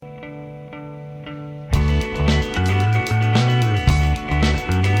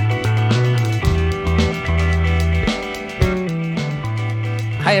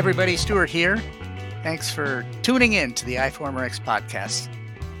Hi, everybody. Stuart here. Thanks for tuning in to the Affirming podcast.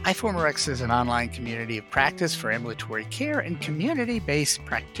 Affirming is an online community of practice for ambulatory care and community-based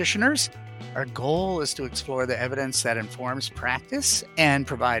practitioners. Our goal is to explore the evidence that informs practice and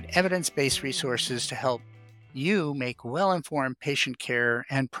provide evidence-based resources to help you make well-informed patient care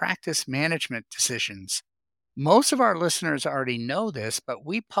and practice management decisions. Most of our listeners already know this, but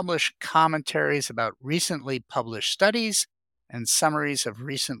we publish commentaries about recently published studies and summaries of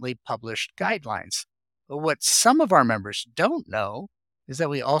recently published guidelines. But what some of our members don't know is that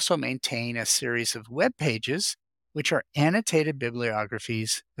we also maintain a series of web pages, which are annotated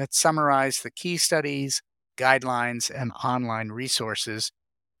bibliographies that summarize the key studies, guidelines, and online resources.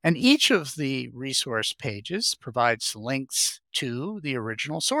 And each of the resource pages provides links to the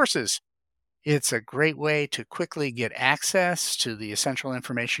original sources. It's a great way to quickly get access to the essential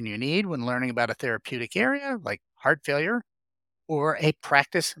information you need when learning about a therapeutic area like heart failure or a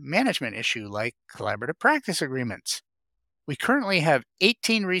practice management issue like collaborative practice agreements. We currently have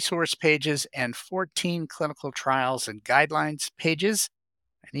 18 resource pages and 14 clinical trials and guidelines pages,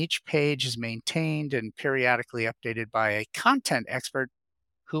 and each page is maintained and periodically updated by a content expert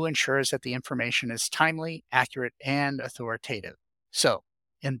who ensures that the information is timely, accurate, and authoritative. So,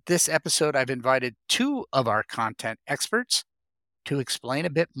 in this episode, I've invited two of our content experts to explain a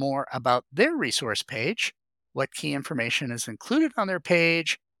bit more about their resource page, what key information is included on their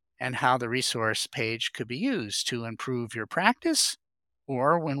page, and how the resource page could be used to improve your practice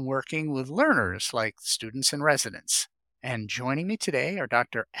or when working with learners like students and residents. And joining me today are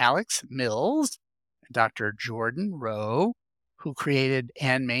Dr. Alex Mills and Dr. Jordan Rowe, who created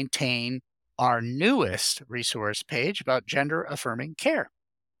and maintain our newest resource page about gender-affirming care.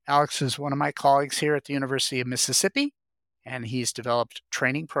 Alex is one of my colleagues here at the University of Mississippi, and he's developed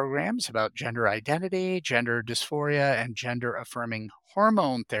training programs about gender identity, gender dysphoria, and gender-affirming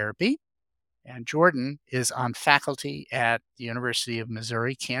hormone therapy. And Jordan is on faculty at the University of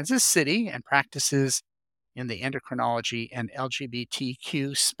Missouri, Kansas City, and practices in the endocrinology and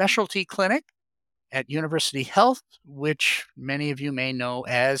LGBTQ specialty clinic at University Health, which many of you may know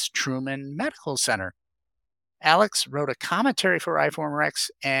as Truman Medical Center. Alex wrote a commentary for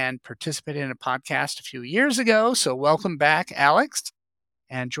iFormRx and participated in a podcast a few years ago. So welcome back, Alex.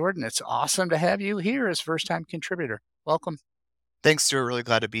 And Jordan, it's awesome to have you here as first-time contributor. Welcome. Thanks, Stuart. Really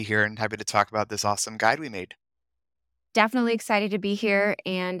glad to be here and happy to talk about this awesome guide we made. Definitely excited to be here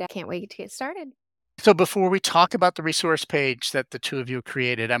and can't wait to get started. So before we talk about the resource page that the two of you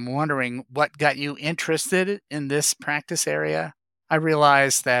created, I'm wondering what got you interested in this practice area? I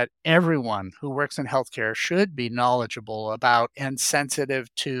realize that everyone who works in healthcare should be knowledgeable about and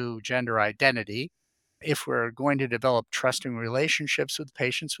sensitive to gender identity. If we're going to develop trusting relationships with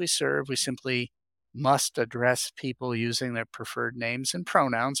patients we serve, we simply must address people using their preferred names and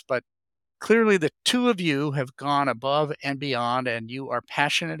pronouns. But clearly, the two of you have gone above and beyond, and you are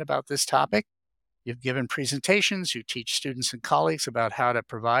passionate about this topic. You've given presentations, you teach students and colleagues about how to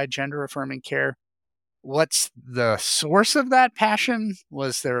provide gender-affirming care. What's the source of that passion?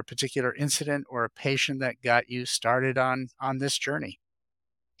 Was there a particular incident or a patient that got you started on this journey?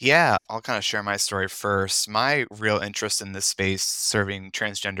 Yeah, I'll kind of share my story first. My real interest in this space, serving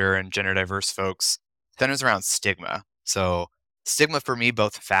transgender and gender diverse folks, centers around stigma. So, stigma for me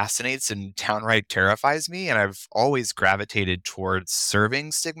both fascinates and downright terrifies me. And I've always gravitated towards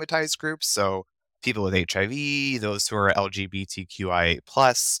serving stigmatized groups. So, people with HIV, those who are LGBTQIA,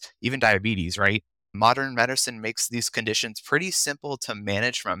 even diabetes, right? Modern medicine makes these conditions pretty simple to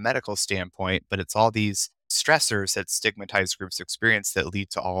manage from a medical standpoint, but it's all these stressors that stigmatized groups experience that lead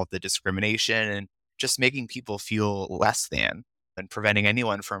to all of the discrimination and just making people feel less than and preventing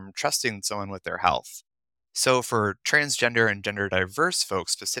anyone from trusting someone with their health. So, for transgender and gender diverse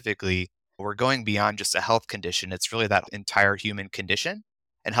folks specifically, we're going beyond just a health condition. It's really that entire human condition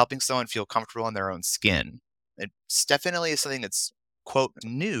and helping someone feel comfortable in their own skin. It's definitely something that's, quote,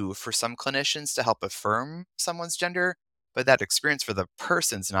 new for some clinicians to help affirm someone's gender, but that experience for the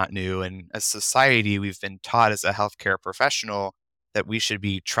person's not new. And as society, we've been taught as a healthcare professional that we should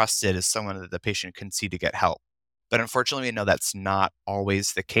be trusted as someone that the patient can see to get help. But unfortunately, we know that's not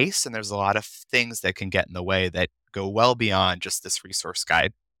always the case. And there's a lot of things that can get in the way that go well beyond just this resource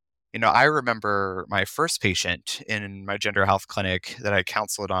guide. I remember my first patient in my gender health clinic that I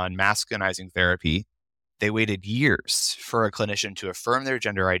counseled on masculinizing therapy. They waited years for a clinician to affirm their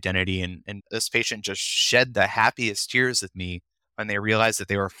gender identity, and this patient just shed the happiest tears with me when they realized that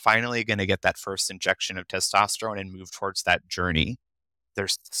they were finally going to get that first injection of testosterone and move towards that journey.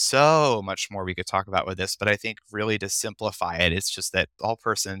 There's so much more we could talk about with this, but I think really to simplify it, it's just that all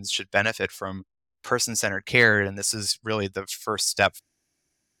persons should benefit from person-centered care, and this is really the first step.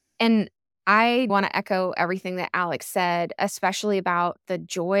 And I want to echo everything that Alex said, especially about the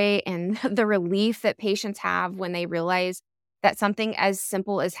joy and the relief that patients have when they realize that something as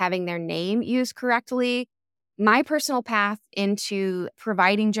simple as having their name used correctly. My personal path into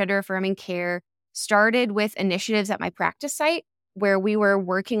providing gender affirming care started with initiatives at my practice site where we were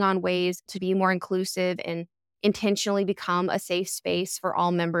working on ways to be more inclusive and intentionally become a safe space for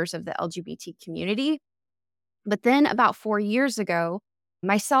all members of the LGBT community. But then about 4 years ago,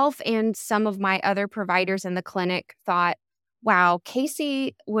 myself and some of my other providers in the clinic thought, wow,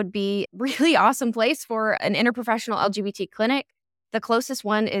 Casey would be a really awesome place for an interprofessional LGBT clinic. The closest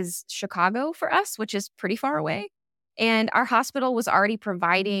one is Chicago for us, which is pretty far away. And our hospital was already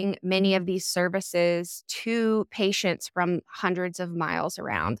providing many of these services to patients from hundreds of miles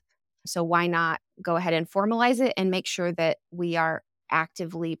around. So why not go ahead and formalize it and make sure that we are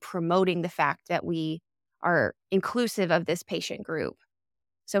actively promoting the fact that we are inclusive of this patient group.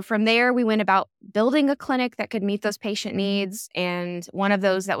 So from there, we went about building a clinic that could meet those patient needs. And one of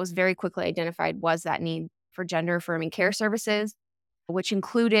those that was very quickly identified was that need for gender affirming care services, which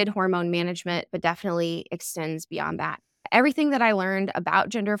included hormone management, but definitely extends beyond that. Everything that I learned about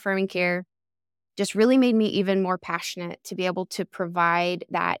gender affirming care just really made me even more passionate to be able to provide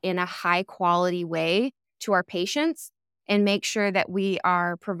that in a high quality way to our patients and make sure that we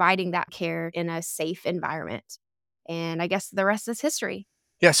are providing that care in a safe environment. And I guess the rest is history.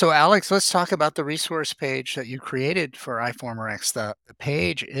 Yeah, so Alex, let's talk about the resource page that you created for iFormerX. The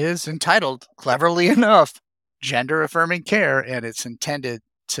page is entitled, cleverly enough, Gender Affirming Care, and it's intended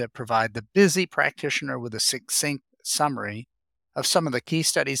to provide the busy practitioner with a succinct summary of some of the key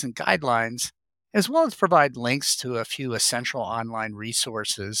studies and guidelines, as well as provide links to a few essential online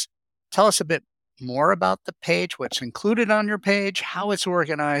resources. Tell us a bit more about the page, what's included on your page, how it's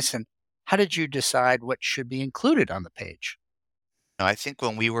organized, and how did you decide what should be included on the page? I think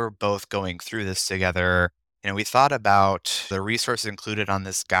when we were both going through this together, we thought about the resources included on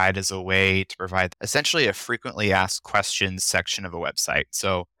this guide as a way to provide essentially a frequently asked questions section of a website.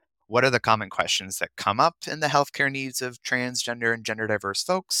 So, what are the common questions that come up in the healthcare needs of transgender and gender diverse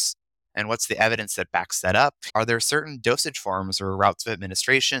folks? And what's the evidence that backs that up? Are there certain dosage forms or routes of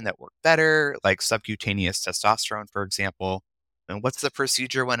administration that work better, like subcutaneous testosterone, for example? And what's the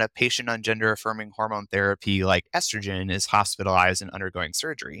procedure when a patient on gender affirming hormone therapy like estrogen is hospitalized and undergoing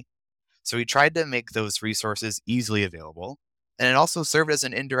surgery? So we tried to make those resources easily available. And it also served as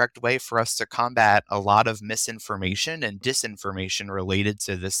an indirect way for us to combat a lot of misinformation and disinformation related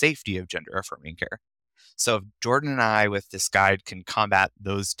to the safety of gender affirming care. So if Jordan and I, with this guide, can combat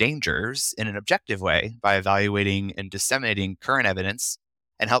those dangers in an objective way by evaluating and disseminating current evidence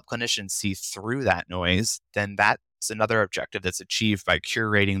and help clinicians see through that noise, then that's another objective that's achieved by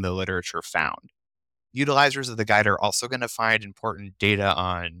curating the literature found. Utilizers of the guide are also going to find important data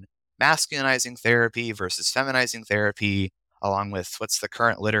on masculinizing therapy versus feminizing therapy, along with what's the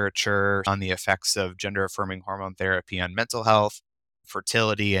current literature on the effects of gender affirming hormone therapy on mental health,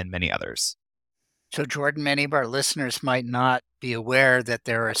 fertility, and many others. So, Jordan, many of our listeners might not be aware that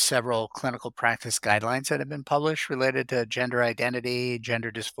there are several clinical practice guidelines that have been published related to gender identity, gender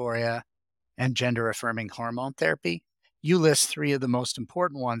dysphoria, and gender affirming hormone therapy. You list three of the most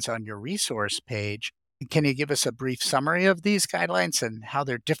important ones on your resource page. Can you give us a brief summary of these guidelines and how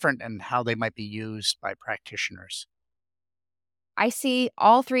they're different and how they might be used by practitioners? I see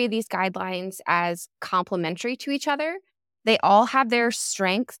all three of these guidelines as complementary to each other. They all have their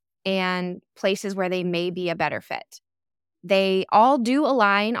strengths and places where they may be a better fit. They all do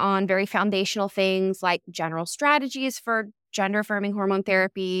align on very foundational things like general strategies for gender affirming hormone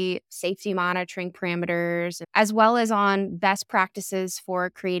therapy, safety monitoring parameters, as well as on best practices for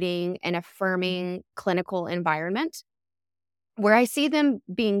creating an affirming clinical environment. Where I see them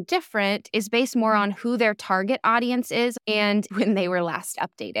being different is based more on who their target audience is and when they were last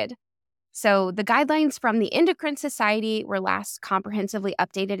updated. So the guidelines from the Endocrine Society were last comprehensively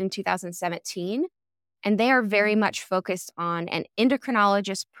updated in 2017, and they are very much focused on an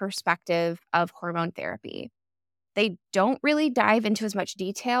endocrinologist perspective of hormone therapy. They don't really dive into as much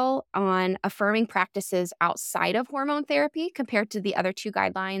detail on affirming practices outside of hormone therapy compared to the other two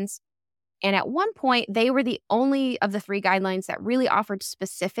guidelines. And at one point, they were the only of the three guidelines that really offered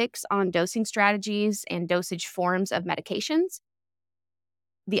specifics on dosing strategies and dosage forms of medications.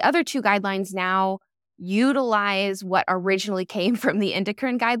 The other two guidelines now utilize what originally came from the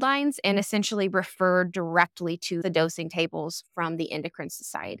endocrine guidelines and essentially refer directly to the dosing tables from the Endocrine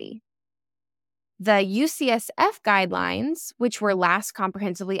Society. The UCSF guidelines, which were last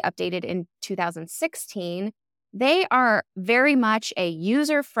comprehensively updated in 2016, they are very much a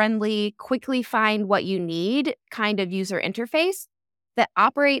user-friendly, quickly find what you need kind of user interface. that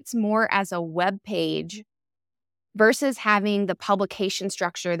operates more as a web page versus having the publication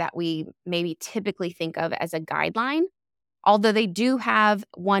structure that we maybe typically think of as a guideline, although they do have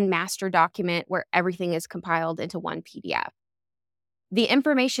one master document where everything is compiled into one PDF. The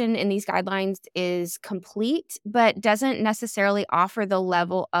information in these guidelines is complete, but doesn't necessarily offer the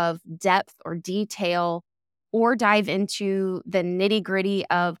level of depth or detail or dive into the nitty-gritty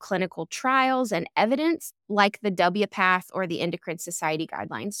of clinical trials and evidence like the WPATH or the Endocrine Society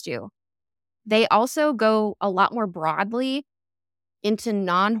guidelines do. They also go a lot more broadly into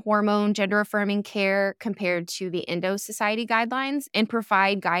non-hormone gender-affirming care compared to the Endo Society guidelines and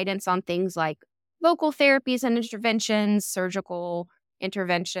provide guidance on things like vocal therapies and interventions, surgical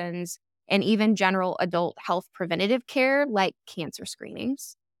interventions, and even general adult health preventative care like cancer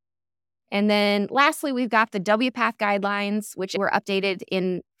screenings. And then lastly, we've got the WPATH guidelines, which were updated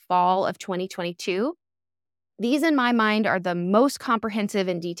in fall of 2022. These, in my mind, are the most comprehensive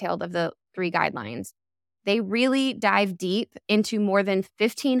and detailed of the 3 guidelines. They really dive deep into more than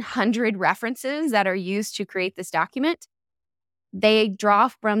 1,500 references that are used to create this document. They draw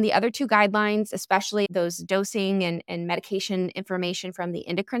from the other 2 guidelines, especially those dosing and medication information from the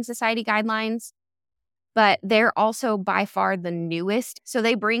Endocrine Society guidelines. But they're also by far the newest. So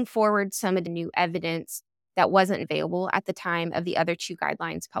they bring forward some of the new evidence that wasn't available at the time of the other 2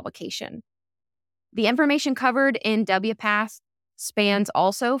 guidelines publication. The information covered in WPATH spans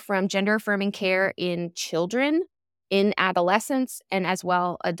also from gender-affirming care in children, in adolescents, and as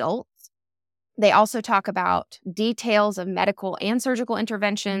well adults. They also talk about details of medical and surgical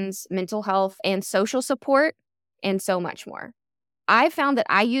interventions, mental health and social support, and so much more. I found that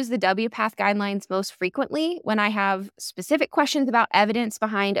I use the WPATH guidelines most frequently when I have specific questions about evidence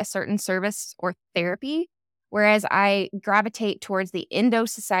behind a certain service or therapy, whereas I gravitate towards the Endo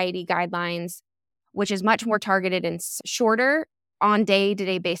Society guidelines, which is much more targeted and shorter on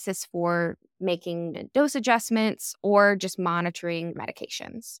day-to-day basis for making dose adjustments or just monitoring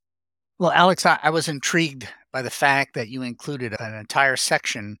medications. Well, Alex, I was intrigued by the fact that you included an entire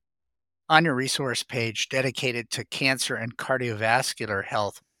section on your resource page dedicated to cancer and cardiovascular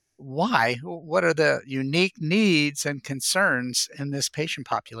health. Why? What are the unique needs and concerns in this patient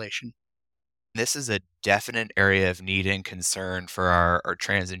population? This is a definite area of need and concern for our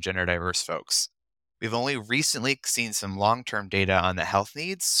trans and gender diverse folks. We've only recently seen some long term data on the health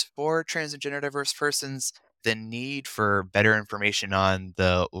needs for trans and gender diverse persons. The need for better information on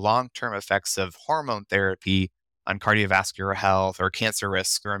the long term effects of hormone therapy on cardiovascular health or cancer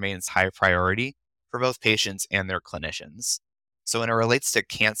risk remains high priority for both patients and their clinicians. So, when it relates to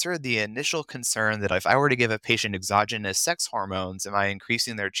cancer, the initial concern that if I were to give a patient exogenous sex hormones, am I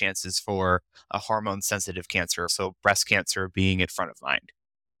increasing their chances for a hormone sensitive cancer? So, breast cancer being in front of mind.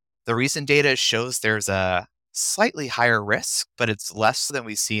 The recent data shows there's a slightly higher risk, but it's less than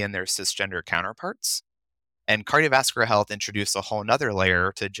we see in their cisgender counterparts. And cardiovascular health introduced a whole nother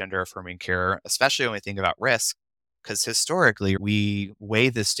layer to gender affirming care, especially when we think about risk, because historically we weigh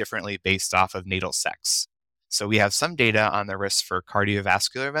this differently based off of natal sex. So we have some data on the risk for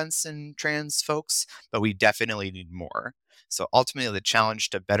cardiovascular events in trans folks, but we definitely need more. So ultimately, the challenge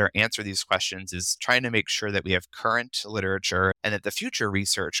to better answer these questions is trying to make sure that we have current literature and that the future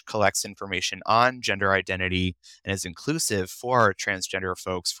research collects information on gender identity and is inclusive for our transgender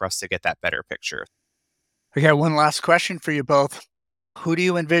folks for us to get that better picture. Okay, one last question for you both. Who do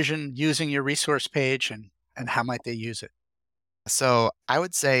you envision using your resource page and how might they use it? So I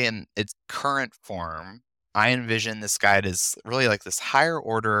would say in its current form, I envision this guide as really like this higher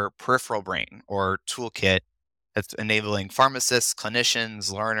order peripheral brain or toolkit that's enabling pharmacists,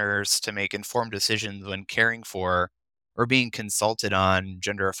 clinicians, learners to make informed decisions when caring for or being consulted on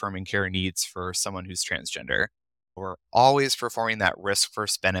gender affirming care needs for someone who's transgender. We're always performing that risk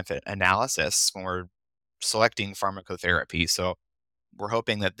versus benefit analysis when we're selecting pharmacotherapy. So we're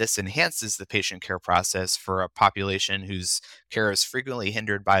hoping that this enhances the patient care process for a population whose care is frequently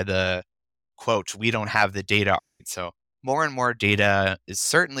hindered by the quote, we don't have the data. So more and more data is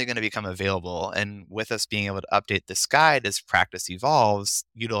certainly going to become available. And with us being able to update this guide as practice evolves,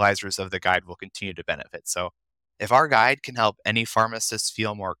 utilizers of the guide will continue to benefit. So if our guide can help any pharmacist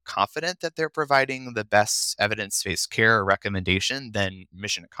feel more confident that they're providing the best evidence-based care or recommendation, then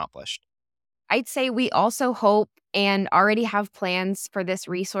mission accomplished. I'd say we also hope and already have plans for this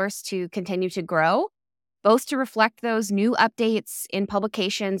resource to continue to grow, both to reflect those new updates in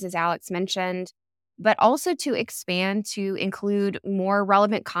publications, as Alex mentioned, but also to expand to include more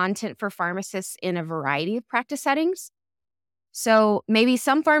relevant content for pharmacists in a variety of practice settings. So maybe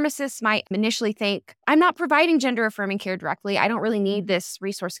some pharmacists might initially think, I'm not providing gender affirming care directly. I don't really need this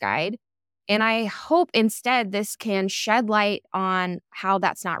resource guide. And I hope instead this can shed light on how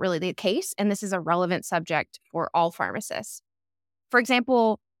that's not really the case. And this is a relevant subject for all pharmacists. For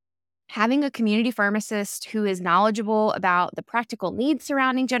example, having a community pharmacist who is knowledgeable about the practical needs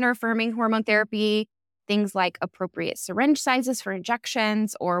surrounding gender affirming hormone therapy, things like appropriate syringe sizes for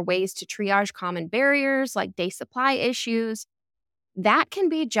injections or ways to triage common barriers like day supply issues, that can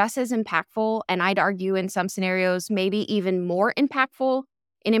be just as impactful, and I'd argue in some scenarios, maybe even more impactful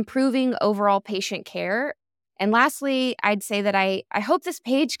in improving overall patient care. And lastly, I'd say that I hope this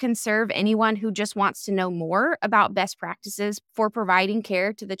page can serve anyone who just wants to know more about best practices for providing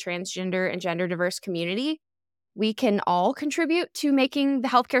care to the transgender and gender diverse community. We can all contribute to making the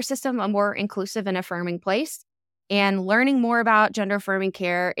healthcare system a more inclusive and affirming place. And learning more about gender affirming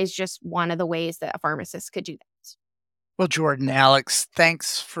care is just one of the ways that a pharmacist could do that. Well, Jordan, Alex,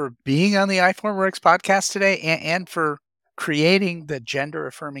 thanks for being on the iFormerX podcast today and for creating the Gender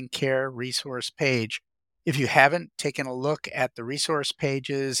Affirming Care resource page. If you haven't taken a look at the resource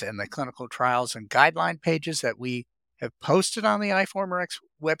pages and the clinical trials and guideline pages that we have posted on the iFormerX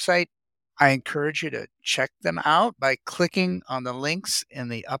website, I encourage you to check them out by clicking on the links in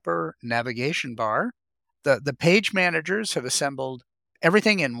the upper navigation bar. The page managers have assembled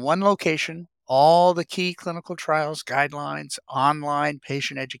everything in one location, all the key clinical trials, guidelines, online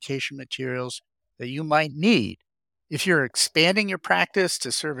patient education materials that you might need. If you're expanding your practice to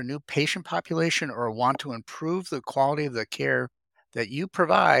serve a new patient population or want to improve the quality of the care that you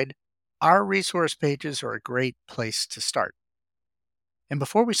provide, our resource pages are a great place to start. And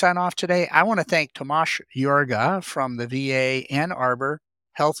before we sign off today, I want to thank Tomasz Jorga from the VA Ann Arbor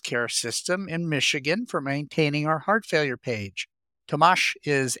Healthcare System in Michigan for maintaining our heart failure page. Tomasz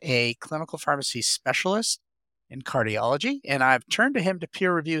is a clinical pharmacy specialist in cardiology, and I've turned to him to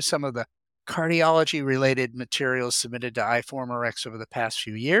peer review some of the cardiology-related materials submitted to iFormerX over the past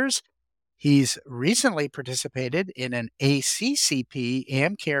few years. He's recently participated in an ACCP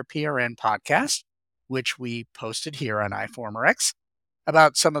AmCare PRN podcast, which we posted here on iFormerX,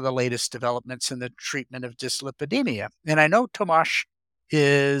 about some of the latest developments in the treatment of dyslipidemia. And I know Tomasz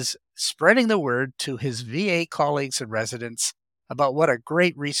is spreading the word to his VA colleagues and residents about what a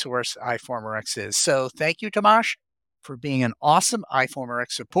great resource iFormerX is. So thank you, Tomasz, for being an awesome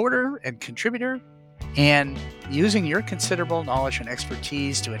iFormerX supporter and contributor and using your considerable knowledge and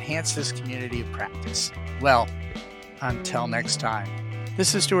expertise to enhance this community of practice. Well, until next time,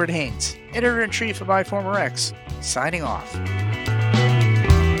 this is Stuart Haynes, Editor-in-Chief of iFormerX, signing off.